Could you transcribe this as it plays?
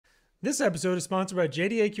This episode is sponsored by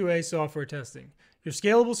JDAQA Software Testing, your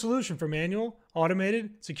scalable solution for manual,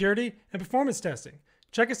 automated, security, and performance testing.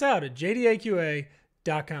 Check us out at jdaqa.com.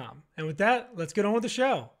 And with that, let's get on with the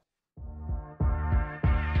show.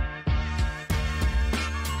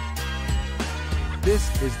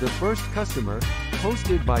 This is The First Customer,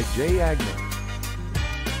 hosted by Jay Agnew.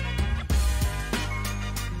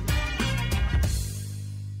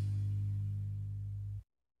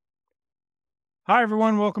 Hi,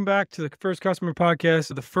 everyone. Welcome back to the First Customer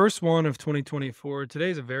Podcast, the first one of 2024.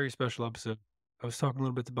 Today's a very special episode. I was talking a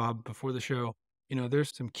little bit to Bob before the show. You know,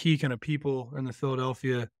 there's some key kind of people in the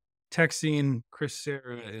Philadelphia tech scene, Chris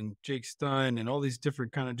Sarah and Jake Stein and all these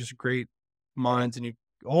different kind of just great minds. And you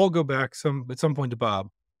all go back at some point to Bob.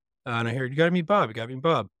 And I heard, you got to meet Bob. You got to meet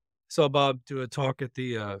Bob. I saw Bob do a talk at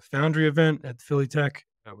the Foundry event at Philly Tech.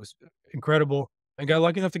 That was incredible. I got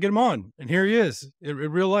lucky enough to get him on. And here he is in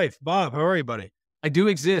real life. Bob, how are you, buddy? I do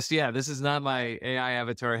exist. Yeah, this is not my AI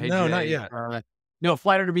avatar. Hey, No, Jay. not yet. No,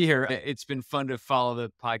 flattered to be here. It's been fun to follow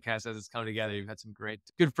the podcast as it's come together. You've had some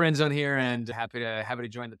good friends on here, and happy to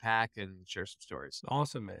join the pack and share some stories.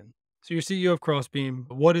 Awesome, man. So you're CEO of Crossbeam.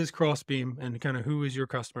 What is Crossbeam, and kind of who is your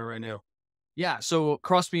customer right now? Yeah, so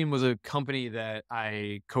Crossbeam was a company that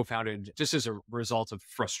I co-founded just as a result of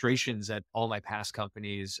frustrations at all my past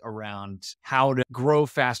companies around how to grow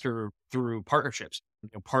faster through partnerships. You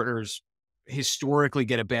know, partners historically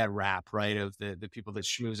get a bad rap, right? Of the people that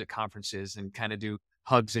schmooze at conferences and kind of do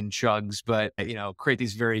hugs and chugs, but, you know, create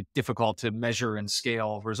these very difficult to measure and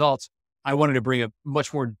scale results. I wanted to bring a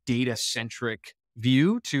much more data-centric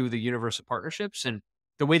view to the universe of partnerships. And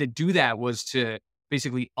the way to do that was to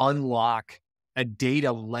basically unlock a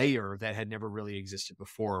data layer that had never really existed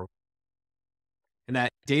before. And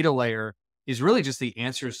that data layer is really just the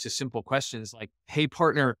answers to simple questions like, hey,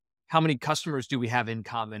 partner, how many customers do we have in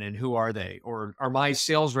common and who are they? Or are my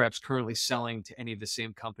sales reps currently selling to any of the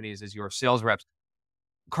same companies as your sales reps?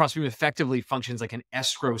 Crossbeam effectively functions like an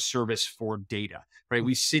escrow service for data, right?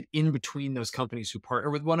 We sit in between those companies who partner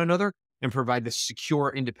with one another and provide this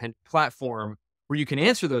secure, independent platform where you can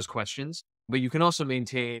answer those questions, but you can also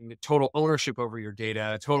maintain total ownership over your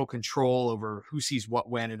data, total control over who sees what,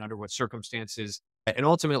 when, and under what circumstances, and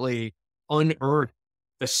ultimately unearth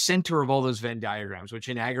the center of all those Venn diagrams, which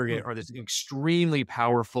in aggregate are this extremely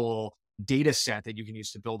powerful data set that you can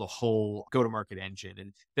use to build a whole go-to-market engine.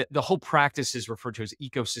 And the whole practice is referred to as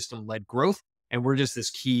ecosystem-led growth. And we're just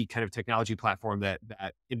this key kind of technology platform that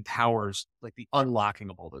empowers like the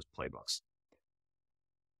unlocking of all those playbooks.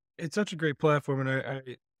 It's such a great platform. And I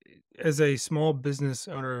as a small business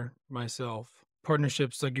owner myself,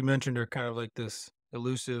 partnerships, like you mentioned, are kind of like this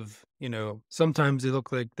elusive, you know, sometimes they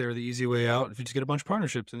look like they're the easy way out. If you just get a bunch of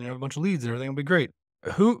partnerships and you have a bunch of leads and everything will be great.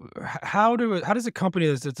 How does a company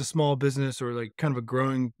that's a small business or like kind of a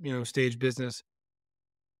growing, you know, stage business,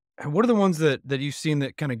 what are the ones that you've seen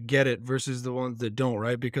that kind of get it versus the ones that don't,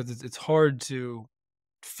 right? Because it's hard to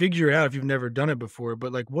figure out if you've never done it before,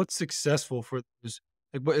 but like what's successful for those?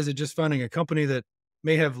 Like, what is it, just finding a company that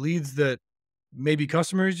may have leads that may be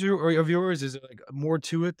customers of yours? Is it like more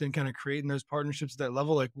to it than kind of creating those partnerships at that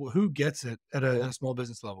level? Like, who gets it at a small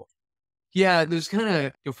business level? Yeah,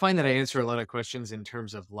 you'll find that I answer a lot of questions in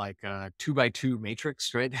terms of like a 2x2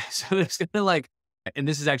 matrix, right? So there's kind of like, and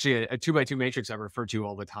this is actually a 2x2 matrix I refer to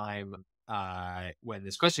all the time when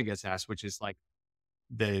this question gets asked, which is like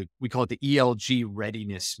we call it the ELG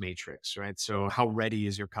readiness matrix, right? So how ready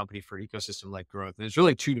is your company for ecosystem-led growth? And there's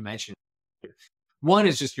really two dimensions. One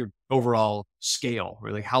is just your overall scale,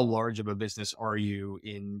 really. How large of a business are you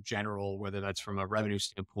in general, whether that's from a revenue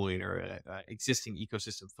standpoint or a existing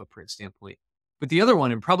ecosystem footprint standpoint. But the other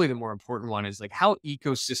one, and probably the more important one, is like how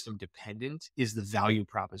ecosystem dependent is the value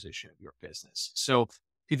proposition of your business. So if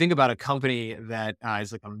you think about a company that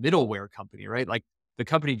is like a middleware company, right? Like the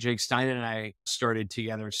company Jake Stein and I started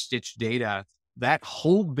together, Stitch Data, that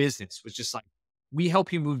whole business was just like, we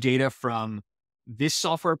help you move data from this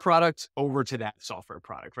software product over to that software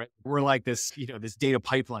product, right? We're like this, you know, this data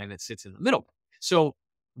pipeline that sits in the middle. So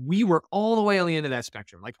we were all the way on the end of that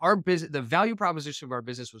spectrum. Like our business, the value proposition of our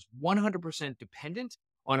business was 100% dependent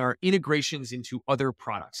on our integrations into other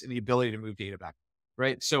products and the ability to move data back,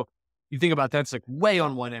 right? So you think about that, it's like way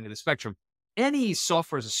on one end of the spectrum. Any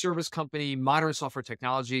software as a service company, modern software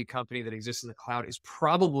technology company that exists in the cloud is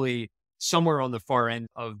probably somewhere on the far end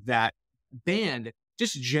of that band,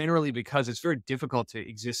 just generally because it's very difficult to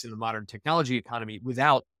exist in the modern technology economy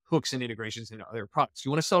without hooks and integrations into other products.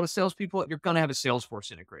 You want to sell to salespeople, you're going to have a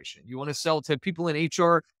Salesforce integration. You want to sell to people in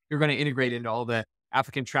HR, you're going to integrate into all the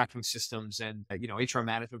applicant tracking systems and, HR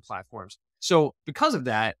management platforms. So because of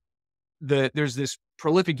that, there's this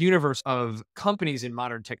prolific universe of companies in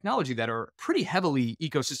modern technology that are pretty heavily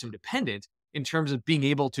ecosystem dependent in terms of being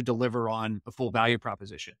able to deliver on a full value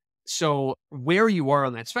proposition. So where you are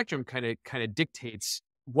on that spectrum kind of dictates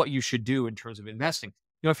what you should do in terms of investing.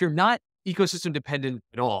 If you're not ecosystem dependent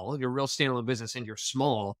at all, you're a real standalone business and you're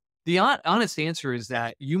small, the honest answer is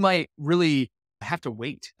that you might really have to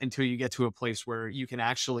wait until you get to a place where you can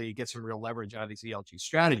actually get some real leverage out of these ELG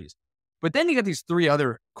strategies. But then you got these three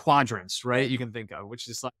other quadrants, right? You can think of, which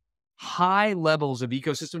is like high levels of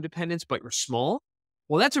ecosystem dependence, but you're small.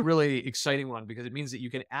 Well, that's a really exciting one because it means that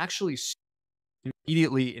you can actually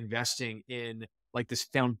immediately investing in like this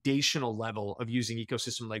foundational level of using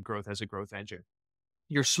ecosystem-led growth as a growth engine.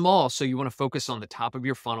 You're small, so you want to focus on the top of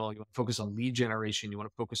your funnel. You want to focus on lead generation. You want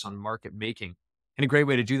to focus on market making. And a great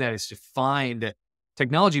way to do that is to find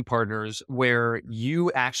technology partners where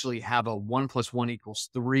you actually have a 1+1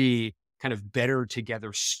 = 3 kind of better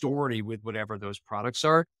together story with whatever those products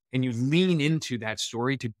are. And you lean into that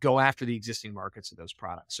story to go after the existing markets of those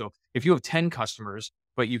products. So if you have 10 customers,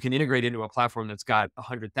 but you can integrate into a platform that's got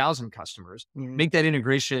 100,000 customers, Mhm. make that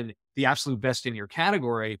integration the absolute best in your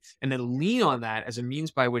category, and then lean on that as a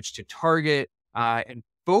means by which to target and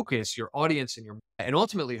focus your audience and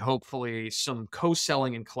ultimately, hopefully, some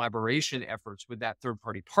co-selling and collaboration efforts with that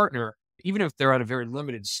third-party partner, even if they're at a very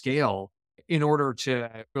limited scale, in order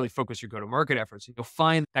to really focus your go-to-market efforts. And you'll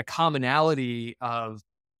find that commonality of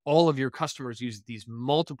all of your customers use these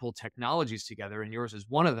multiple technologies together, and yours is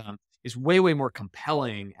one of them, is way, way more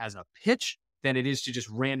compelling as a pitch than it is to just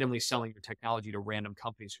randomly selling your technology to random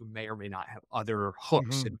companies who may or may not have other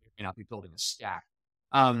hooks and Mhm. may not be building a stack.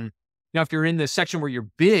 Um, Now, if you're in the section where you're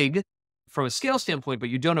big from a scale standpoint, but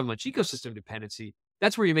you don't have much ecosystem dependency,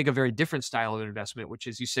 that's where you make a very different style of investment, which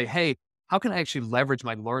is you say, hey, how can I actually leverage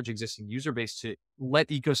my large existing user base to let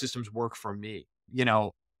ecosystems work for me?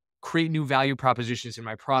 Create new value propositions in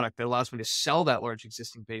my product that allows me to sell that large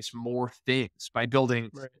existing base more things by building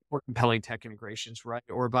Right. more compelling tech integrations, right?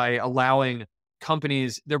 Or by allowing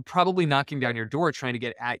companies, they're probably knocking down your door trying to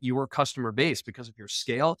get at your customer base because of your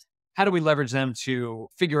scale. How do we leverage them to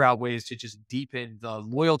figure out ways to just deepen the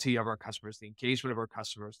loyalty of our customers, the engagement of our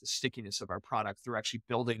customers, the stickiness of our product through actually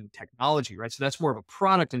building technology, right? So that's more of a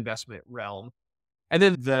product investment realm. And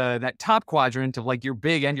then that top quadrant of like you're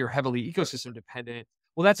big and you're heavily ecosystem dependent.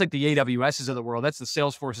 Well, that's like the AWSs of the world. That's the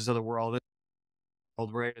Salesforces of the world,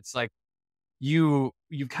 right? It's like you've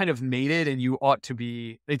kind of made it and you ought to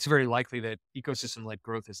be, it's very likely that ecosystem led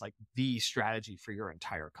growth is like the strategy for your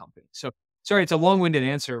entire company. So sorry, it's a long-winded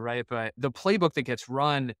answer, right? But the playbook that gets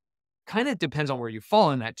run kind of depends on where you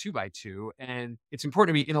fall in that 2x2. And it's important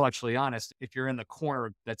to be intellectually honest. If you're in the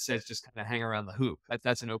corner that says just kind of hang around the hoop,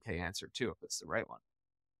 that's an okay answer too, if it's the right one.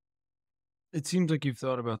 It seems like you've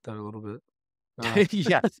thought about that a little bit. Uh,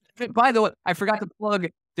 Yes. By the way, I forgot to plug.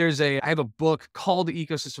 I have a book called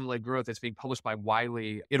Ecosystem Led Growth that's being published by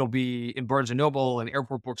Wiley. It'll be in Barnes and Noble and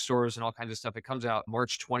airport bookstores and all kinds of stuff. It comes out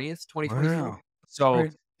March 20th, 2024. wow. So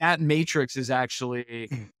Great. that matrix is actually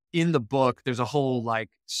in the book. There's a whole like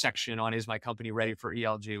section on is my company ready for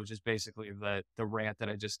ELG, which is basically the rant that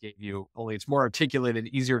I just gave you. Only it's more articulate and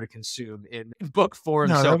easier to consume in book form.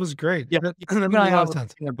 No, So that was great. yeah, That keep that an made a eye lot out of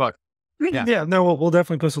sense. in their book. Yeah. Yeah, no, we'll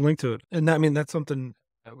definitely post a link to it. And I mean, that's something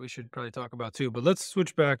that we should probably talk about too. But let's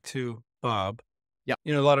switch back to Bob. Yeah.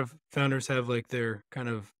 A lot of founders have like their kind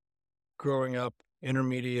of growing up,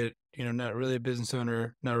 intermediate, not really a business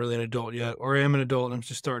owner, not really an adult yet, or I am an adult and I'm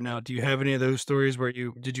just starting out. Do you have any of those stories where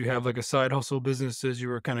did you have like a side hustle business as you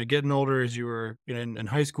were kind of getting older, as you were in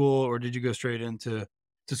high school, or did you go straight into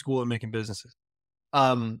school and making businesses?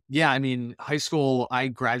 Yeah, I mean, I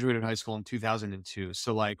graduated high school in 2002.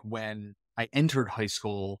 So like when I entered high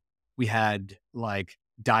school, we had like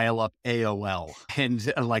dial-up AOL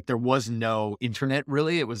and like there was no internet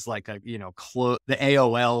really. It was like the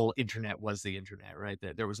AOL internet was the internet, right?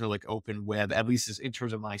 There was no like open web, at least in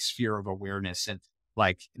terms of my sphere of awareness and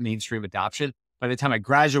like mainstream adoption. By the time I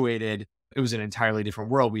graduated, it was an entirely different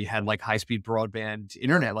world. We had like high-speed broadband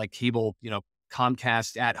internet, like cable,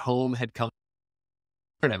 Comcast at home had come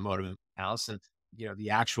internet modem in my house, and the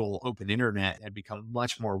actual open internet had become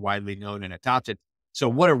much more widely known and adopted. So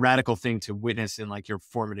what a radical thing to witness in like your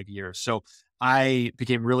formative years. So I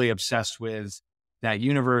became really obsessed with that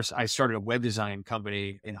universe. I started a web design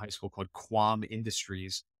company in high school called Quam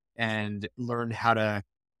Industries and learned how to,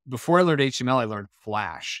 before I learned HTML, I learned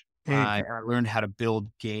Flash. Mm, And I learned how to build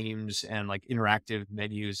games and like interactive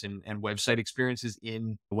menus and website experiences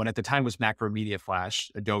in what at the time was Macromedia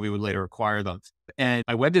Flash. Adobe would later acquire them. And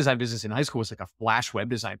my web design business in high school was like a Flash web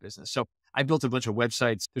design business. So I built a bunch of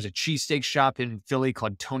websites. There's a cheesesteak shop in Philly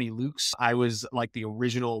called Tony Luke's. I was like the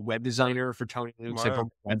original web designer for Tony Luke's. I wow. built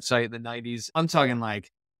a website in the 90s. I'm talking like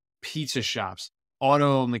pizza shops,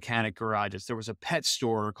 auto mechanic garages. There was a pet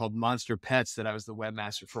store called Monster Pets that I was the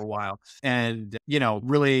webmaster for a while, and,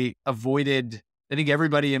 really avoided. I think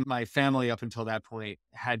everybody in my family up until that point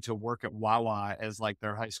had to work at Wawa as like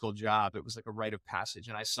their high school job. It was like a rite of passage.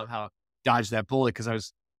 And I somehow dodged that bullet because I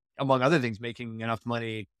was, among other things, making enough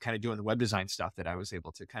money kind of doing the web design stuff that I was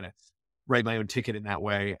able to kind of write my own ticket in that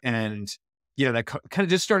way. And, that kind of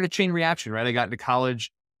just started a chain reaction, right? I got into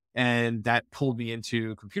college and that pulled me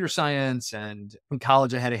into computer science. And in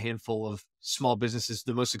college, I had a handful of small businesses.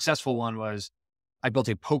 The most successful one was I built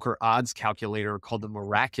a poker odds calculator called the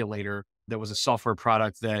Miraculator. That was a software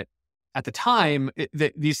product that at the time,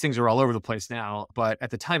 these things are all over the place now, but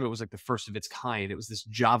at the time it was like the first of its kind. It was this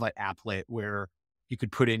Java applet where you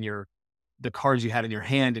could put in the cards you had in your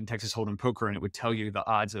hand in Texas Hold'em poker, and it would tell you the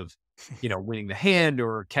odds of, winning the hand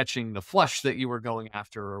or catching the flush that you were going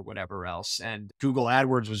after or whatever else. And Google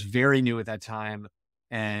AdWords was very new at that time,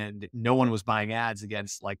 and no one was buying ads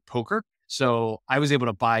against like poker. So I was able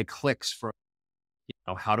to buy clicks for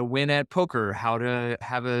how to win at poker, how to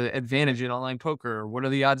have an advantage in online poker, what are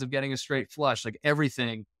the odds of getting a straight flush, like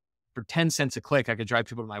everything. For 10 cents a click, I could drive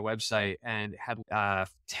people to my website and had a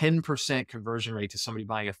 10% conversion rate to somebody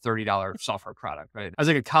buying a $30 software product, right? I was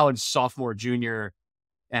like a college sophomore, junior,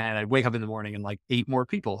 and I'd wake up in the morning and like 8 more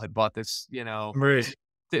people had bought this, Right.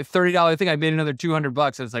 $30 thing. I made another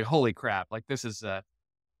 $200. I was like, holy crap, like this is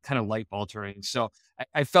kind of life altering. So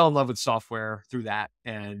I fell in love with software through that.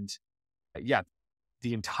 And yeah,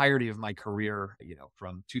 the entirety of my career,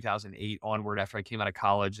 from 2008 onward after I came out of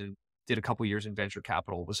college and did a couple years in venture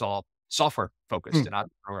capital was all software focused Hmm. and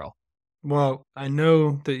entrepreneurial. Well, I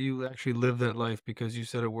know that you actually live that life because you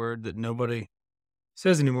said a word that nobody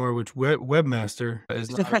says anymore, which webmaster is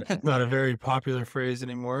not a very popular phrase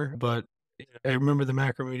anymore. But I remember the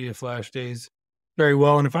Macromedia Flash days very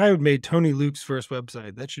well. And if I had made Tony Luke's first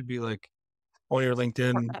website, that should be like on your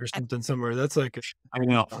LinkedIn or something somewhere. That's like I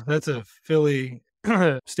know. that's a Philly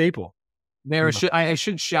staple. There Yeah. should I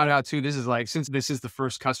should shout out too. This is like, since this is the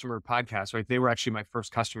first customer podcast, right? They were actually my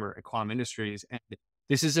first customer at Quam Industries, and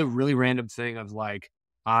this is a really random thing of like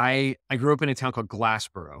I grew up in a town called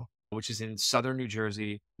Glassboro, which is in southern New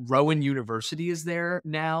Jersey. Rowan University is there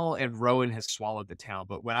now, and Rowan has swallowed the town.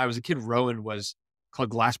 But when I was a kid, Rowan was called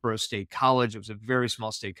Glassboro State College. It was a very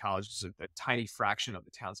small state college. It was a tiny fraction of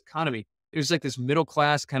the town's economy. It was like this middle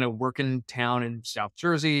class kind of working town in South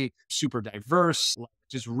Jersey, super diverse, like,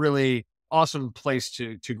 just really awesome place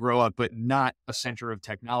to grow up, but not a center of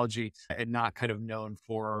technology and not kind of known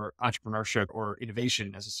for entrepreneurship or innovation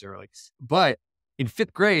necessarily. But in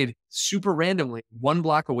 5th grade, super randomly, 1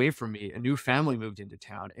 block away from me, a new family moved into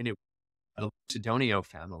town, and it was a Sidonio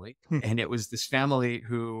family. Hmm. And it was this family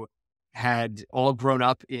who had all grown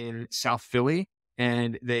up in South Philly,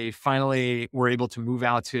 and they finally were able to move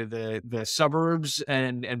out to the suburbs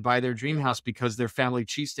and buy their dream house because their family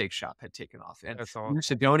cheesesteak shop had taken off. And That's all.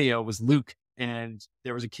 Sidonio was Luke, and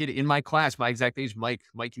there was a kid in my class, my exact age,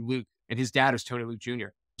 Mikey Luke, and his dad was Tony Luke Jr.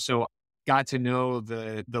 So got to know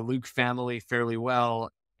the Luke family fairly well.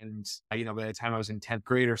 And, by the time I was in 10th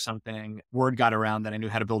grade or something, word got around that I knew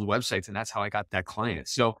how to build websites, and that's how I got that client.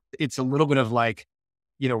 So it's a little bit of like,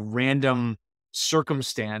 random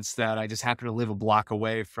circumstance that I just happened to live a block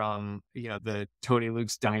away from, the Tony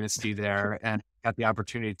Luke's dynasty there, and got the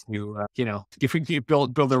opportunity to, if we could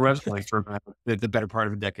build their website for the better part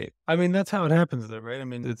of a decade. I mean, that's how it happens though, right? I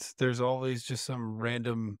mean, there's always just some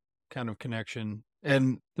random kind of connection.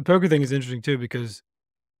 And the poker thing is interesting too, because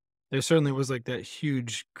there certainly was like that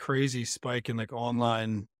huge crazy spike in like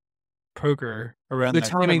online poker around The that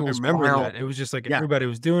time. timing I was remember wild. that. It was just like Yeah. everybody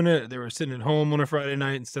was doing it. They were sitting at home on a Friday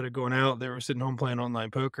night instead of going out. They were sitting home playing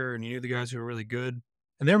online poker, and you knew the guys who were really good,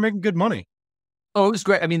 and they were making good money. Oh, it was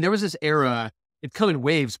great. I mean, there was this era, it come in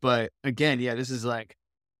waves, but again, yeah, this is like,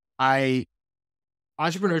 I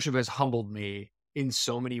entrepreneurship has humbled me in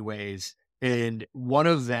so many ways. And one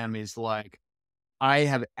of them is like, I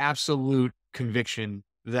have absolute conviction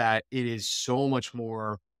that it is so much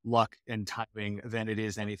more luck and timing than it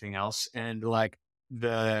is anything else. And like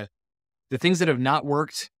the things that have not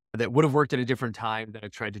worked, that would have worked at a different time that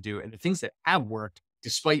I've tried to do, and the things that have worked,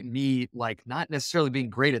 despite me like not necessarily being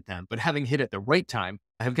great at them, but having hit at the right time,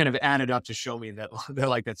 have kind of added up to show me that they're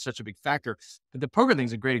like, that's such a big factor. But the poker thing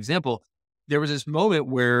is a great example. There was this moment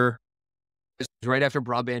where right after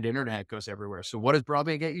broadband internet goes everywhere. So what does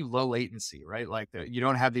broadband get you? Low latency, right? Like you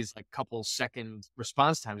don't have these like couple second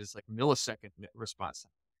response times. It's like millisecond response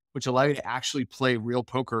time, which allow you to actually play real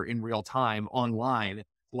poker in real time online,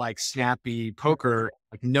 like snappy poker,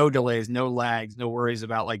 like no delays, no lags, no worries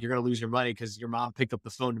about like you're going to lose your money because your mom picked up the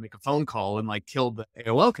phone to make a phone call and like killed the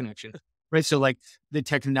AOL connection. Right. So like the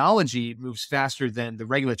technology moves faster than the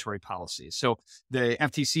regulatory policies. So the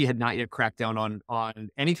FTC had not yet cracked down on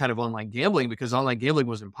any kind of online gambling because online gambling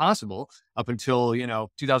was impossible up until,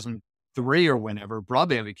 2003 or whenever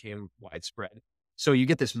broadband became widespread. So you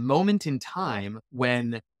get this moment in time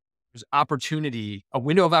when there's opportunity, a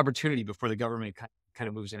window of opportunity before the government kind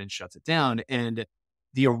of moves in and shuts it down. And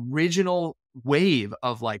the original wave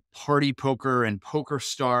of like party poker and poker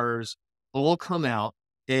stars all come out.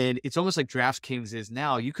 And it's almost like DraftKings is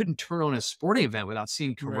now. You couldn't turn on a sporting event without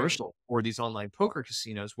seeing Right. commercial for these online poker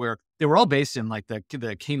casinos where they were all based in like the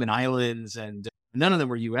Cayman Islands, and none of them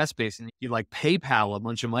were US based. And you like PayPal a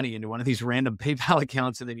bunch of money into one of these random PayPal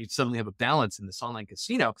accounts, and then you'd suddenly have a balance in this online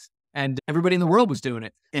casino. And everybody in the world was doing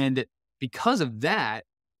it. And because of that,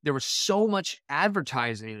 there was so much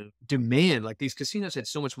advertising demand. Like these casinos had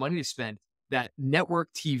so much money to spend that network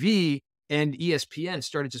TV and ESPN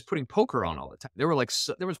started just putting poker on all the time. There were like,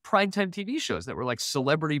 there was primetime TV shows that were like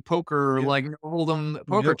celebrity poker, Yep. like Hold'em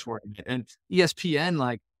poker Yep. tournament, and ESPN,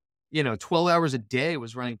 like, 12 hours a day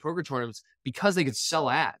was running poker tournaments because they could sell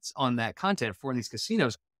ads on that content for these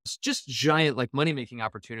casinos. It's just giant, like money-making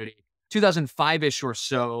opportunity. 2005-ish or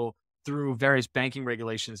so, through various banking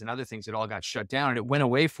regulations and other things, it all got shut down. And it went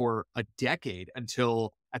away for a decade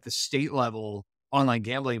until at the state level, online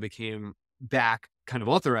gambling became back kind of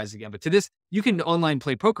authorized again. But to this, you can online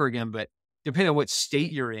play poker again, but depending on what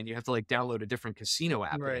state you're in, you have to like download a different casino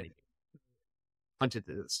app at Right. any punch it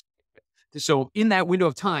to this. So in that window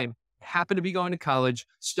of time, I happened to be going to college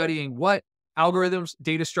studying what algorithms,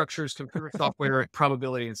 data structures, computer software,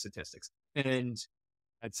 probability, and statistics. And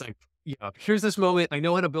it's like, here's this moment. I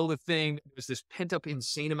know how to build a thing. There's this pent up,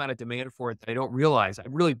 insane amount of demand for it that I don't realize. I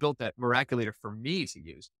really built that miraculator for me to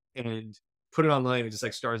use and put it online and just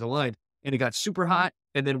like stars aligned. And it got super hot.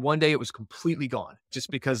 And then one day it was completely gone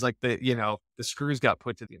just because like the screws got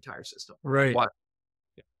put to the entire system. Right. What?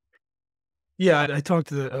 Yeah, I talked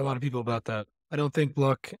to a lot of people about that. I don't think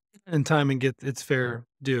luck and timing get its fair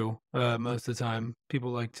due most of the time.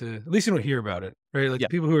 People like to, at least you don't hear about it, right? Like Yeah.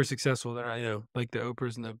 the people who are successful, they're not, like the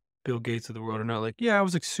Oprahs and the Bill Gates of the world are not like, yeah, I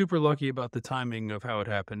was like super lucky about the timing of how it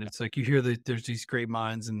happened. It's like you hear that there's these great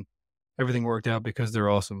minds and everything worked out because they're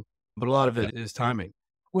awesome, but a lot of Yeah. it is timing.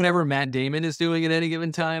 Whatever Matt Damon is doing at any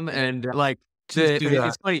given time. And like, Just do that.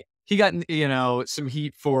 it's funny. He got, some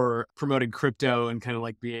heat for promoting crypto and kind of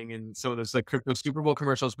like being in some of those like crypto Super Bowl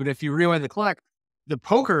commercials. But if you rewind the clock, the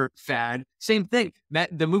poker fad, same thing.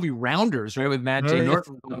 The movie Rounders, right, with Matt Oh, J. yeah.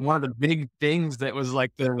 Norton, one of the big things that was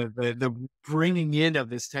like the bringing in of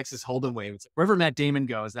this Texas Hold'em wave. It's like wherever Matt Damon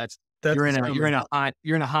goes, that's That's his you're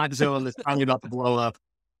in a hot zone that's probably about to blow up.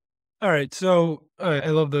 All right. So I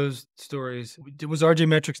love those stories. Was RJ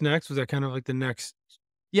Metrics next? Was that kind of like the next?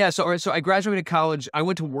 Yeah. So, all right. So I graduated college. I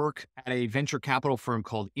went to work at a venture capital firm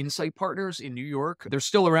called Insight Partners in New York. They're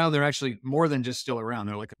still around. They're actually more than just still around.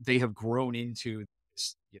 They have grown into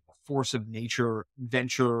this force of nature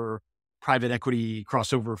venture private equity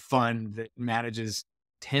crossover fund that manages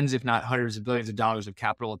tens, if not hundreds of billions of dollars of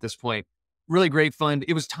capital at this point. Really great fund.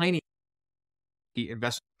 It was tiny.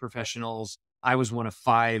 Investment professionals. I was one of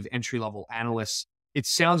 5 entry level analysts. It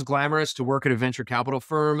sounds glamorous to work at a venture capital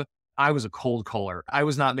firm. I was a cold caller. I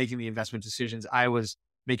was not making the investment decisions. I was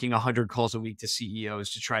making 100 calls a week to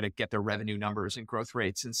CEOs to try to get their revenue numbers and growth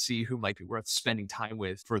rates and see who might be worth spending time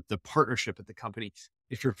with for the partnership at the company.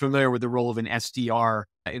 If you're familiar with the role of an SDR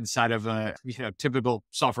inside of a typical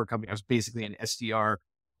software company, I was basically an SDR,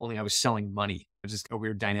 only I was selling money. It was just a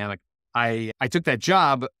weird dynamic. I took that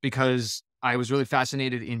job because I was really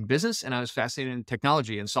fascinated in business and I was fascinated in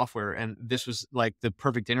technology and software. And this was like the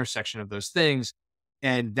perfect intersection of those things.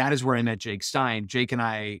 And that is where I met Jake Stein. Jake and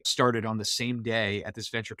I started on the same day at this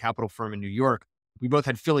venture capital firm in New York. We both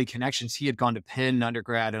had Philly connections. He had gone to Penn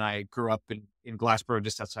undergrad and I grew up in Glassboro,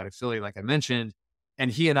 just outside of Philly, like I mentioned. And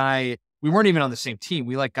he and I, we weren't even on the same team.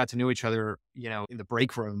 We like got to know each other, in the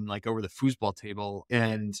break room, like over the foosball table.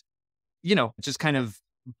 And, just kind of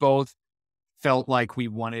both felt like we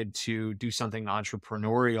wanted to do something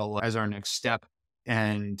entrepreneurial as our next step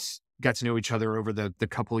and got to know each other over the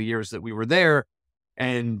couple of years that we were there.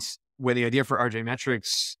 And when the idea for RJ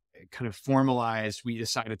Metrics kind of formalized, we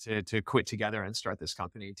decided to quit together and start this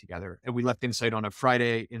company together. And we left Insight on a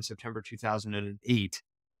Friday in September 2008.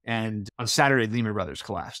 And on Saturday, Lehman Brothers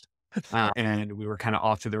collapsed. And we were kind of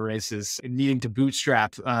off to the races, needing to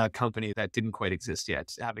bootstrap a company that didn't quite exist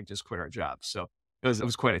yet, having just quit our jobs. So it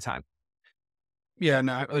was quite a time. Yeah,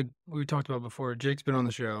 no, like we talked about before, Jake's been on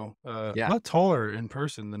the show, a Yeah. lot taller in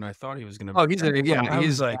person than I thought he was gonna be. Oh, I was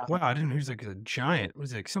he's, like, wow, I didn't know he was like a giant.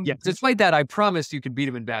 Was like yeah. some Despite that, I promised you could beat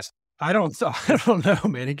him in basketball. I don't I don't know,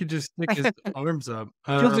 man. He could just stick his arms up.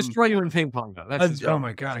 He'll destroy you in ping pong, though. That's his Oh job.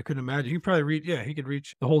 my god, I couldn't imagine. He could probably reach yeah, he could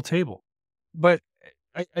reach the whole table. But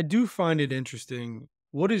I do find it interesting.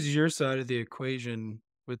 What is your side of the equation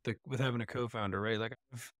with having a co-founder, right? Like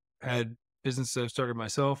I've had businesses I've started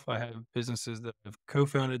myself. I have businesses that I've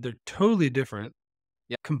co-founded. They're totally different,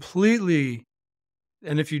 Yeah. completely.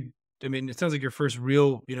 And if you, I mean, it sounds like your first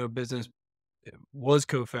real, business was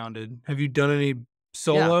co-founded. Have you done any Yeah.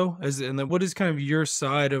 solo? And then what is kind of your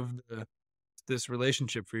side of this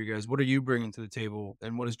relationship for you guys? What are you bringing to the table,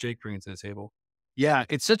 and what is Jake bringing to the table? Yeah,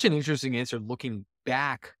 it's such an interesting answer looking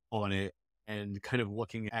back on it and kind of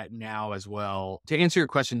looking at now as well. To answer your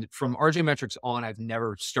question, from RJ Metrics on, I've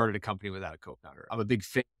never started a company without a co-founder. I'm a big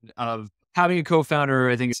fan of having a co-founder.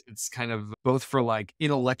 I think it's kind of both for like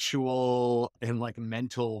intellectual and like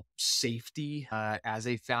mental safety as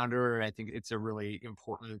a founder. I think it's a really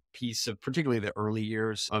important piece of particularly the early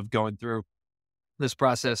years of going through this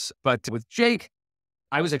process. But with Jake,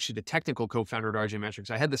 I was actually the technical co-founder at RJ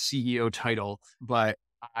Metrics. I had the CEO title, but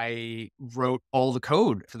I wrote all the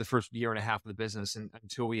code for the first year and a half of the business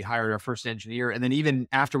until we hired our first engineer. And then even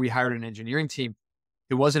after we hired an engineering team,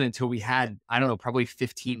 it wasn't until we had, I don't know, probably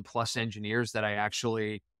 15 plus engineers that I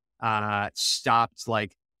actually stopped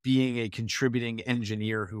like being a contributing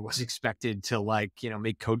engineer who was expected to like,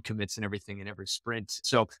 make code commits and everything in every sprint.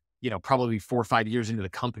 So, probably 4 or 5 years into the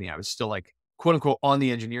company, I was still like, quote unquote, on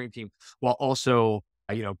the engineering team while also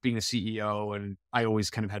being a CEO, and I always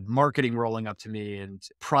kind of had marketing rolling up to me and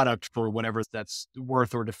product for whatever that's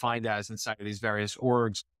worth or defined as inside of these various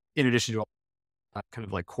orgs, in addition to kind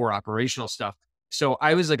of like core operational stuff. So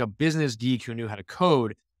I was like a business geek who knew how to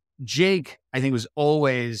code. Jake, I think, was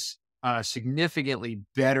always a significantly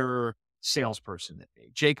better salesperson than me.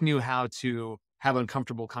 Jake knew how to have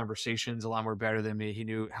uncomfortable conversations a lot more better than me. He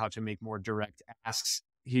knew how to make more direct asks.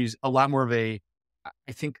 He's a lot more of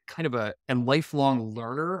I think kind of a lifelong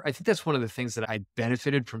learner. I think that's one of the things that I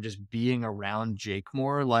benefited from just being around Jake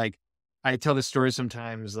more. Like I tell this story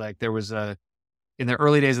sometimes, like there was in the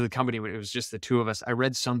early days of the company when it was just the two of us, I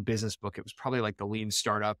read some business book. It was probably like the Lean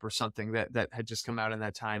Startup or something that had just come out in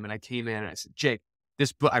that time. And I came in and I said, Jake,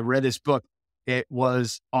 this book, I read this book. It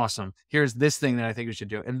was awesome. Here's this thing that I think we should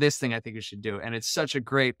do. And this thing I think we should do. And it's such a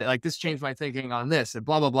great, like this changed my thinking on this and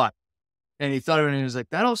blah, blah, blah. And he thought of it and he was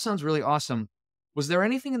like, that all sounds really awesome. Was there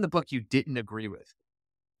anything in the book you didn't agree with?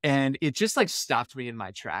 And it just like stopped me in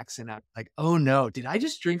my tracks. And I'm like, oh no, did I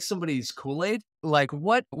just drink somebody's Kool-Aid? Like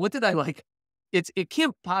what did I like? It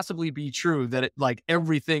can't possibly be true that like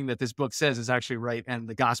everything that this book says is actually right and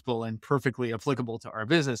the gospel and perfectly applicable to our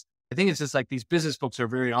business. I think it's just like these business books are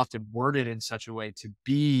very often worded in such a way to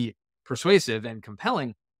be persuasive and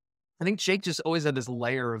compelling. I think Jake just always had this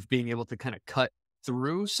layer of being able to kind of cut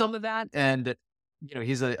through some of that. And,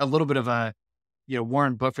 he's a little bit of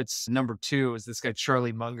Warren Buffett's number two is this guy,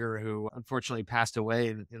 Charlie Munger, who unfortunately passed away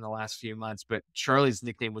in the last few months. But Charlie's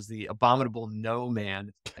nickname was the Abominable No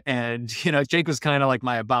Man. And, Jake was kind of like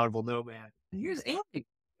my Abominable No Man. Here's Andy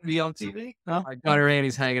be on TV. Oh, my daughter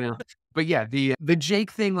Andy's hanging out. But yeah, the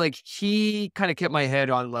Jake thing, like he kind of kept my head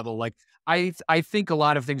on level. Like I think a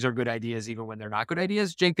lot of things are good ideas, even when they're not good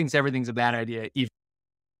ideas. Jake thinks everything's a bad idea.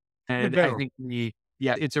 And I think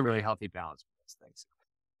it's a really healthy balance for those things.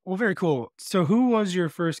 Well, very cool. So who was your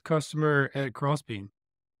first customer at Crossbeam?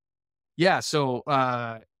 Yeah. So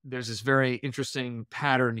there's this very interesting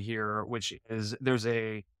pattern here, which is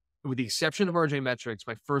with the exception of RJ Metrics,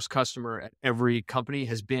 my first customer at every company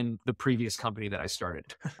has been the previous company that I started.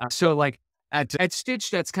 So like at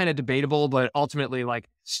Stitch, that's kind of debatable, but ultimately like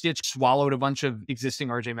Stitch swallowed a bunch of existing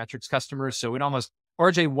RJ Metrics customers. So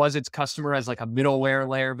RJ was its customer as like a middleware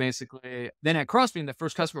layer, basically. Then at Crossbeam, the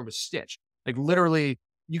first customer was Stitch. Like literally,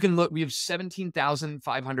 you can look, we have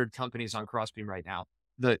 17,500 companies on Crossbeam right now.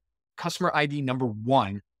 The customer ID number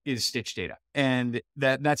one is Stitch data. And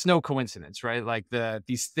that's no coincidence, right? Like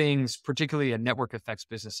these things, particularly a network effects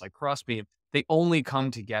business like Crossbeam, they only come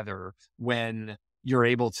together when you're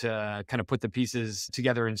able to kind of put the pieces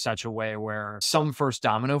together in such a way where some first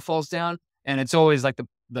domino falls down. And it's always like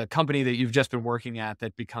the company that you've just been working at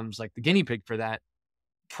that becomes like the guinea pig for that.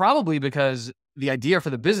 Probably because the idea for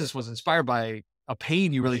the business was inspired by a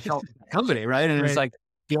pain you really felt in the company, right? And it's like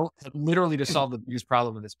built literally to solve the biggest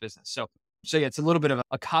problem in this business. So yeah, it's a little bit of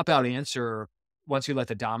a cop-out answer once you let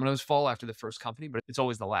the dominoes fall after the first company, but it's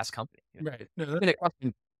always the last company. Right. No, that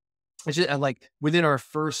And it's just, like within our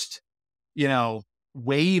first, you know,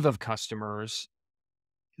 wave of customers,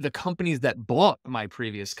 the companies that bought my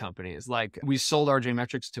previous companies, like we sold RJ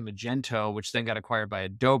Metrics to Magento, which then got acquired by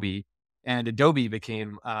Adobe. And Adobe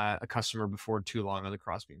became a customer before too long on the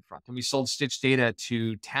Crossbeam front. And we sold Stitch Data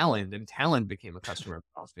to Talend, and Talend became a customer of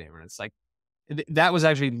Crossbeam. And it's like, that was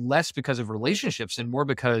actually less because of relationships and more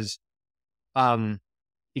because um,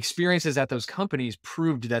 experiences at those companies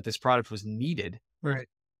proved that this product was needed. right.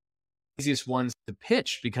 Easiest ones to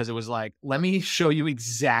pitch because it was like, let me show you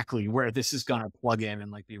exactly where this is going to plug in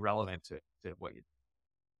and like be relevant to what you.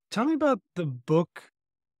 Tell me about the book,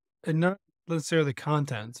 and not necessarily the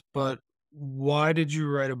contents, but why did you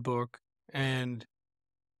write a book, and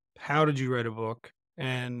how did you write a book?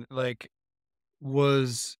 And like,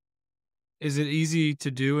 was is it easy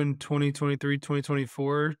to do in 2023,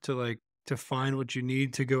 2024 to like to find what you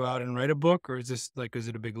need to go out and write a book? Or is this like, is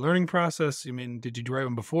it a big learning process? I mean, did you write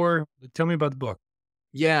one before? Tell me about the book.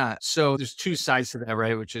 Yeah. So there's two sides to that,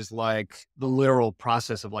 right? Which is like the literal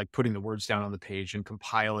process of like putting the words down on the page and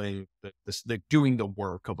compiling the doing the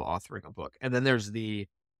work of authoring a book. And then there's the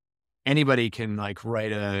anybody can like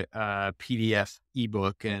write a PDF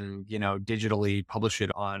ebook and, digitally publish it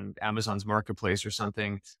on Amazon's marketplace or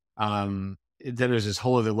something. Then there's this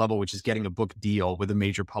whole other level, which is getting a book deal with a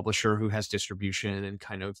major publisher who has distribution and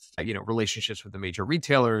kind of, relationships with the major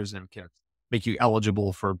retailers and can make you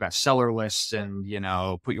eligible for bestseller lists and,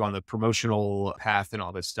 put you on the promotional path and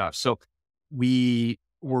all this stuff. So we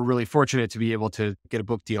were really fortunate to be able to get a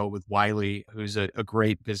book deal with Wiley, who's a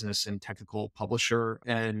great business and technical publisher.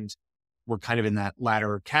 And we're kind of in that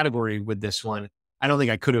latter category with this one. I don't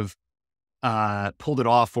think I could have pulled it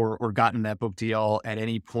off or gotten that book deal at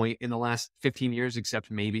any point in the last 15 years,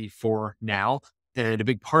 except maybe for now. And a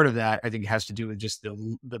big part of that, I think, has to do with just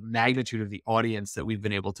the magnitude of the audience that we've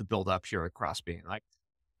been able to build up here at Crossbeam. Like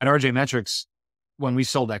at RJ Metrics, when we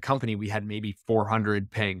sold that company, we had maybe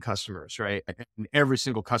 400 paying customers, right? And every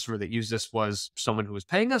single customer that used this was someone who was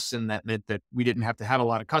paying us. And that meant that we didn't have to have a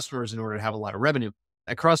lot of customers in order to have a lot of revenue.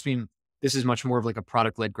 At Crossbeam, this is much more of like a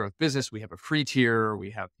product-led growth business. We have a free tier,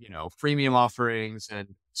 we have, freemium offerings and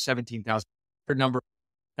 17,000 number.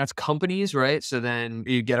 That's companies, right? So then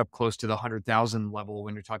you get up close to the 100,000 level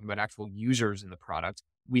when you're talking about actual users in the product.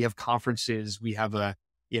 We have conferences, we have a,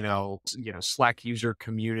 Slack user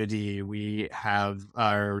community. We have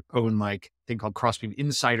our own like thing called Crossbeam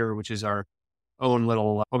Insider, which is our own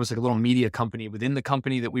little, almost like a little media company within the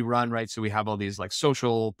company that we run, right? So we have all these like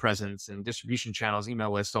social presence and distribution channels, email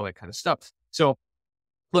lists, all that kind of stuff. So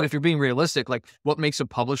look, if you're being realistic, like what makes a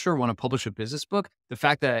publisher want to publish a business book? The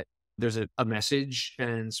fact that there's a message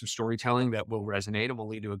and some storytelling that will resonate and will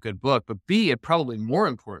lead to a good book. But B, and probably more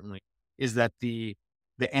importantly, is that the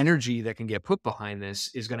energy that can get put behind this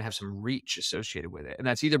is going to have some reach associated with it. And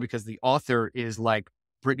that's either because the author is like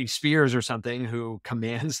Britney Spears or something who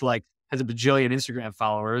commands like has a bajillion Instagram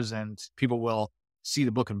followers and people will see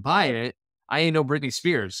the book and buy it. I ain't no Britney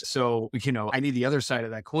Spears. So, I need the other side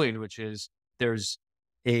of that coin, which is there's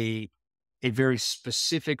a very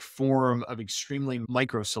specific form of extremely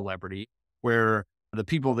micro celebrity where the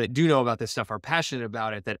people that do know about this stuff are passionate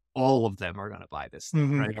about it, that all of them are going to buy this thing,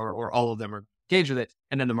 Hmm. right? Or all of them are engaged with it.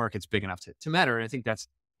 And then the market's big enough to matter. And I think that's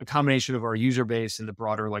a combination of our user base and the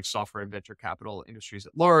broader like software and venture capital industries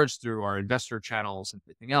at large through our investor channels and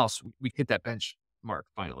everything else. We hit that benchmark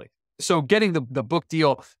finally. So getting the book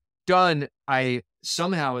deal done, I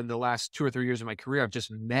somehow in the last 2 or 3 years of my career, I've just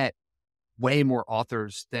met way more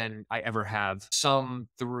authors than I ever have. Some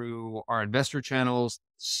through our investor channels,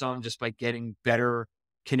 some just by getting better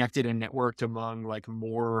connected and networked among like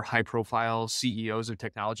more high profile CEOs of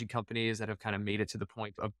technology companies that have kind of made it to the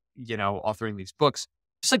point of, authoring these books,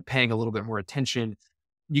 just like paying a little bit more attention.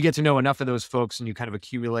 You get to know enough of those folks and you kind of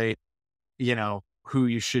accumulate, who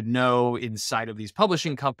you should know inside of these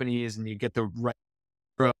publishing companies, and you get the right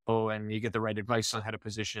and you get the right advice on how to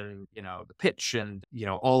position, the pitch and,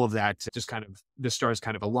 all of that. Just kind of the stars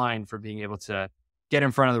kind of align for being able to get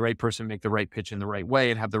in front of the right person, make the right pitch in the right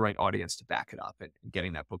way and have the right audience to back it up and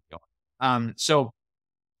getting that book going. So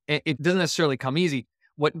it doesn't necessarily come easy.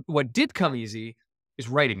 What did come easy is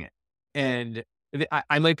writing it. And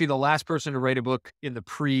I might be the last person to write a book in the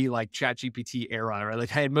pre like ChatGPT era, right?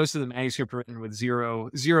 Like I had most of the manuscript written with zero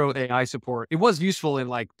AI support. It was useful in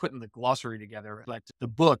like putting the glossary together, but the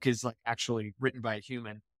book is like actually written by a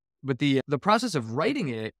human. But the process of writing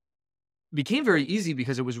it became very easy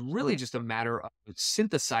because it was really just a matter of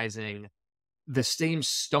synthesizing the same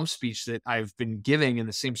stump speech that I've been giving and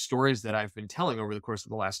the same stories that I've been telling over the course of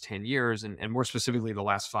the last 10 years and more specifically the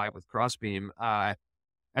last 5 with Crossbeam,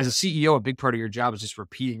 as a CEO, a big part of your job is just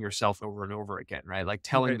repeating yourself over and over again, right? Like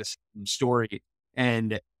telling Right. the same story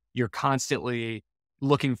and you're constantly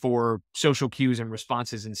looking for social cues and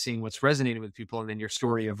responses and seeing what's resonating with people. And then your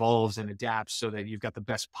story evolves and adapts so that you've got the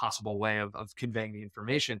best possible way of conveying the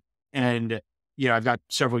information. And, I've got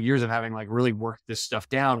several years of having like really worked this stuff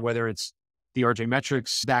down, whether it's the RJ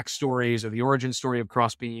metrics backstories or the origin story of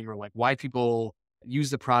Crossbeam or like why people use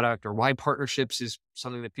the product or why partnerships is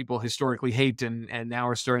something that people historically hate and now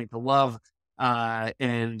are starting to love.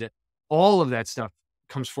 And all of that stuff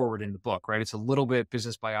comes forward in the book, right? It's a little bit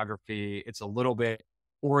business biography. It's a little bit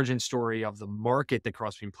origin story of the market that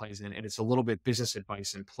Crossbeam plays in. And it's a little bit business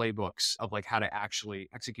advice and playbooks of like how to actually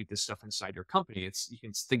execute this stuff inside your company. You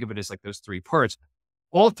can think of it as like those 3 parts.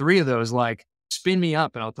 All 3 of those like spin me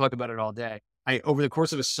up and I'll talk about it all day. Over the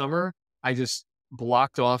course of a summer, I just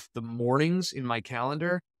blocked off the mornings in my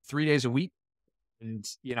calendar 3 days a week. And,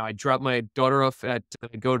 I drop my daughter off I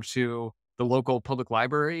go to the local public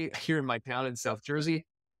library here in my town in South Jersey.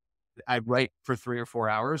 I write for 3 or 4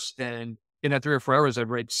 hours. And in that 3 or 4 hours, I'd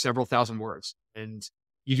write several thousand words. And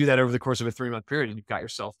you do that over the course of a 3-month period and you've got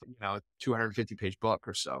yourself, a 250-page book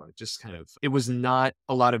or so. It was not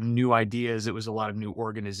a lot of new ideas. It was a lot of new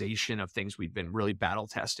organization of things we've been really battle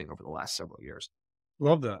testing over the last several years.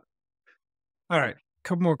 Love that. All right.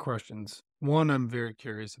 Couple more questions. One I'm very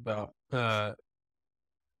curious about.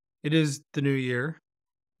 It is the new year.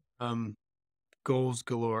 Um, Goals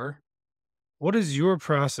galore. What is your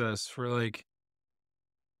process for like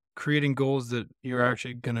creating goals that you're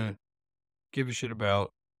actually gonna give a shit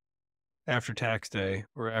about after tax day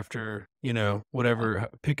or after, whatever,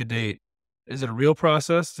 pick a date? Is it a real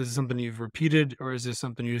process? Is it something you've repeated or is this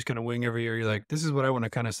something you just kind of wing every year? You're like, this is what I want to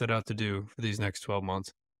kind of set out to do for these next 12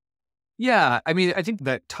 months. Yeah, I mean, I think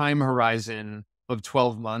that time horizon of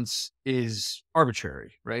 12 months is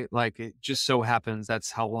arbitrary, right? Like it just so happens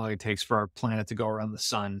that's how long it takes for our planet to go around the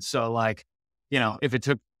sun. So like, if it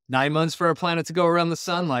took 9 months for our planet to go around the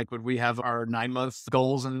sun, like would we have our 9 month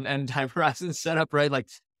goals and time horizons set up, right? Like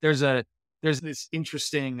there's a there's this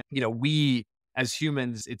interesting, we as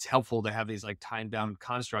humans, it's helpful to have these like time bound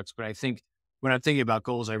constructs. But I think when I'm thinking about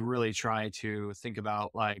goals, I really try to think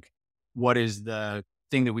about like what is the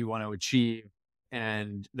thing that we want to achieve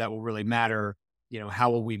and that will really matter. How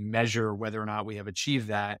will we measure whether or not we have achieved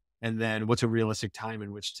that? And then what's a realistic time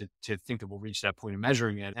in which to think that we'll reach that point of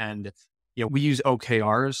measuring it? And, we use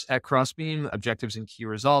OKRs at Crossbeam, objectives and key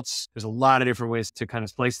results. There's a lot of different ways to kind of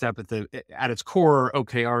slice that, but at its core,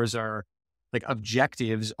 OKRs are like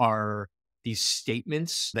objectives are these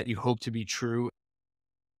statements that you hope to be true.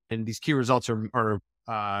 And these key results are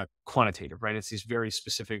quantitative, right? It's these very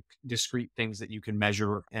specific, discrete things that you can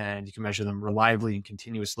measure and you can measure them reliably and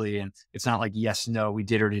continuously. And it's not like, yes, no, we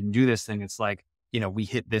did or didn't do this thing. It's like, we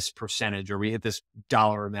hit this percentage or we hit this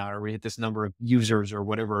dollar amount or we hit this number of users or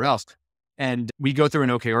whatever else. And we go through an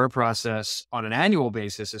OKR process on an annual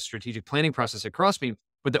basis, a strategic planning process at Crossbeam,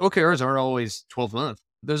 but the OKRs aren't always 12 months.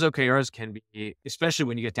 Those OKRs can be, especially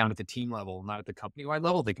when you get down at the team level, not at the company wide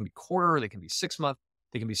level, they can be quarter, they can be 6 month.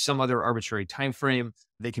 They can be some other arbitrary time frame.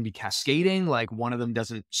 They can be cascading, like one of them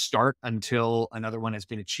doesn't start until another one has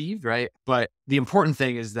been achieved, right? But the important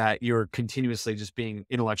thing is that you're continuously just being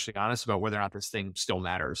intellectually honest about whether or not this thing still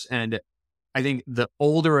matters. And I think the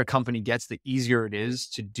older a company gets, the easier it is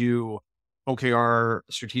to do OKR,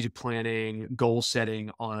 strategic planning, goal setting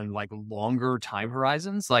on like longer time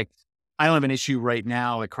horizons. Like I don't have an issue right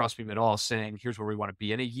now at Crossbeam at all saying, here's where we want to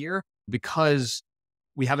be in a year because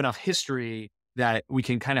we have enough history that we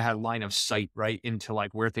can kind of have line of sight right into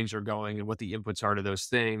like where things are going and what the inputs are to those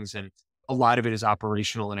things. And a lot of it is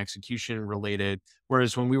operational and execution related.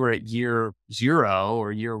 Whereas when we were at year 0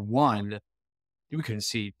 or year 1, we couldn't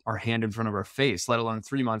see our hand in front of our face, let alone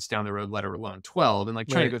 3 months down the road, let alone 12. And like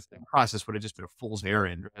trying to Right. go through that process would have just been a fool's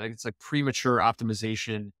errand. Right? Like it's like premature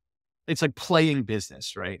optimization. It's like playing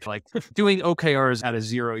business, right? Like doing OKRs at a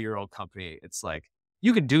 0-year-old company. It's like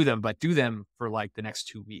you can do them, but do them for like the next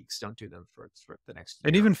 2 weeks. Don't do them for the next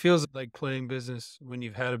It year. even feels like playing business when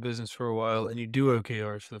you've had a business for a while and you do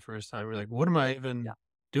OKRs for the first time. You're like, what am I Yeah. even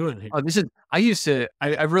doing here? Oh, this is, I used to,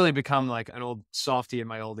 I've really become like an old softy in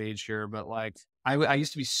my old age here, but like I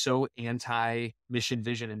used to be so anti mission,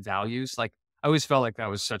 vision, and values. Like I always felt like that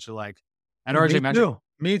was such a like, at Me RJ Magic, too.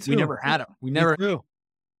 Me we too. never had them. We Me never, too.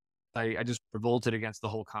 I just revolted against the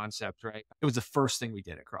whole concept, right? It was the first thing we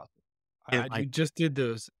did at CrossFit. And We like, just did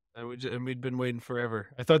those, and we'd been waiting forever.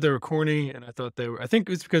 I thought they were corny, and I thought they were. I think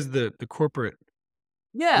it's because the corporate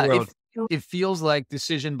Yeah, world. it feels like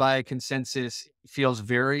decision by consensus. It feels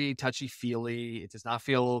very touchy-feely. It does not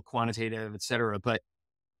feel quantitative, et cetera. But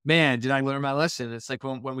man, did I learn my lesson. It's like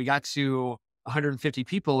when we got to 150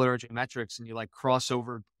 people at RJ Metrics and you like cross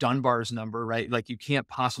over Dunbar's number, right? Like you can't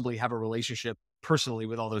possibly have a relationship personally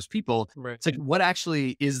with all those people. Right. It's like, what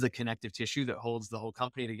actually is the connective tissue that holds the whole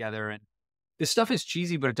company together? And this stuff is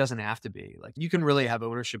cheesy, but it doesn't have to be. Like you can really have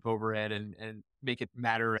ownership over it and make it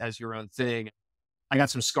matter as your own thing. I got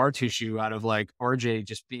some scar tissue out of like RJ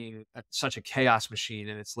just being such a chaos machine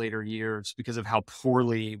in its later years because of how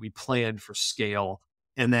poorly we planned for scale.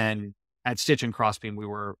 And then at Stitch and Crossbeam, we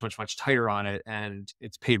were much, much tighter on it. And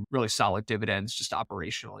it's paid really solid dividends just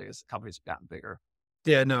operationally as the companies have gotten bigger.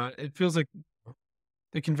 Yeah, no, it feels like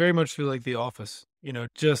it can very much feel like The Office,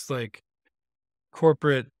 just like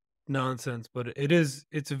corporate nonsense, but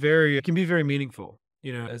it can be very meaningful,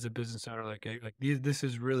 as a business owner, like this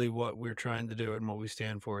is really what we're trying to do and what we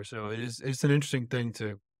stand for. So it's an interesting thing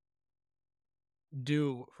to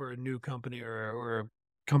do for a new company or a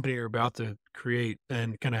company you're about to create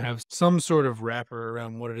and kind of have some sort of wrapper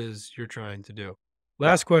around what it is you're trying to do. Yeah,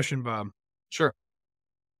 Last question, Bob. sure.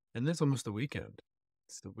 And this almost the weekend.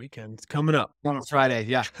 It's the weekend. It's coming up. On Friday.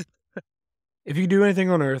 Yeah. If you could do anything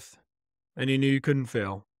on earth and you knew you couldn't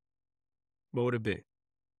fail, what would it be?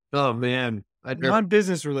 Oh, man. I never,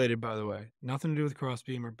 Non-business related, by the way. Nothing to do with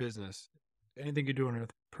Crossbeam or business. Anything you do on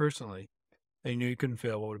earth personally and you knew you couldn't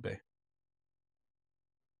fail, what would it be?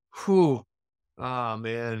 whew. Oh,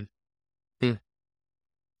 man. Hmm.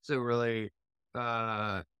 It's a really,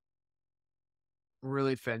 uh,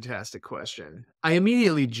 really fantastic question. I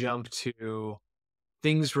immediately jumped to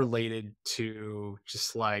things related to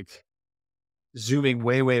just like zooming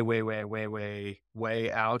way, way, way, way, way, way,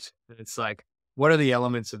 way out. And it's like, what are the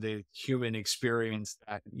elements of the human experience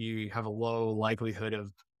that you have a low likelihood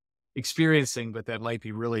of experiencing, but that might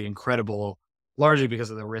be really incredible, largely because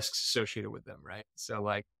of the risks associated with them, right? So,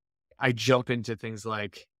 like, I jump into things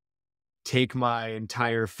like take my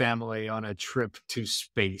entire family on a trip to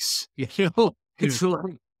space. It's Dude,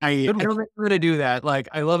 like I good one. don't think I'm gonna do that. Like,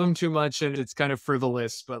 I love them too much, and it's kind of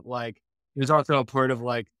frivolous, but like, there's also a part of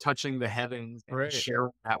like touching the heavens and Right. sharing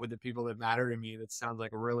that with the people that matter to me. That sounds like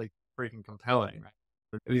really freaking compelling, right?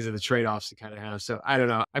 These are the trade-offs to kind of have. So I don't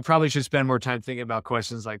know. I probably should spend more time thinking about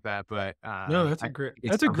questions like that, but No, I think it's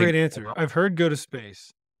that's a something. great answer. I've heard go to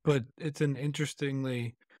space, but it's an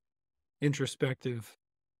interestingly introspective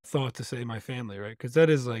thought to say my family, right? Because that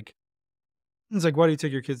is like it's like, why do you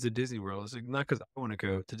take your kids to Disney World? It's like not because I want to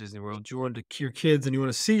go to Disney World. You want to your kids and you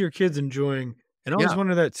want to see your kids enjoying. And I always Yeah,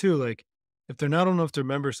 wonder that too. Like, if they're not old enough to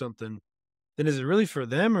remember something, then is it really for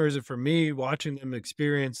them or is it for me watching them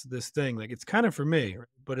experience this thing? Like, it's kind of for me, right?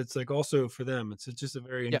 But it's like also for them. It's just a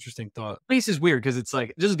very yeah. interesting thought. Space is weird because it's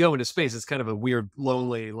like just going to space is kind of a weird,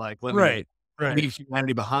 lonely, like let me Right. Right. leave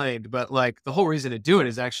humanity behind. But like the whole reason to do it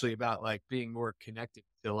is actually about like being more connected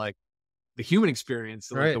to like the human experience,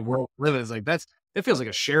 to like the Right. world we live in. Is like it feels like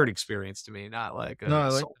a shared experience to me, not like No,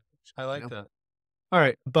 a soul. I You like know? that. All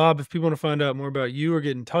right, Bob, if people want to find out more about you or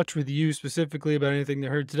get in touch with you specifically about anything they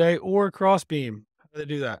heard today or Crossbeam, how do they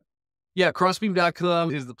do that? Yeah,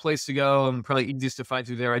 crossbeam.com is the place to go and probably easiest to find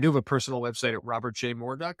through there. I do have a personal website at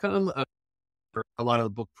robertjmoore.com. For a lot of the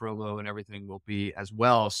book promo and everything will be as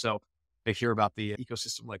well. So they hear about the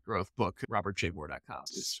ecosystem like growth book, robertjmoore.com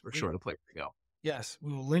is for Sweet. sure the place to go. Yes,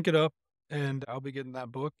 we will link it up and I'll be getting that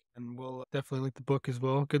book and we'll definitely link the book as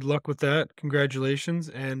well. Good luck with that. Congratulations.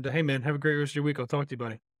 And hey, man, have a great rest of your week. I'll talk to you,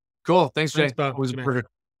 buddy. Cool. Thanks, Thanks, Jay. Bob. Always See a you, man. pleasure.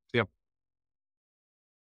 See ya.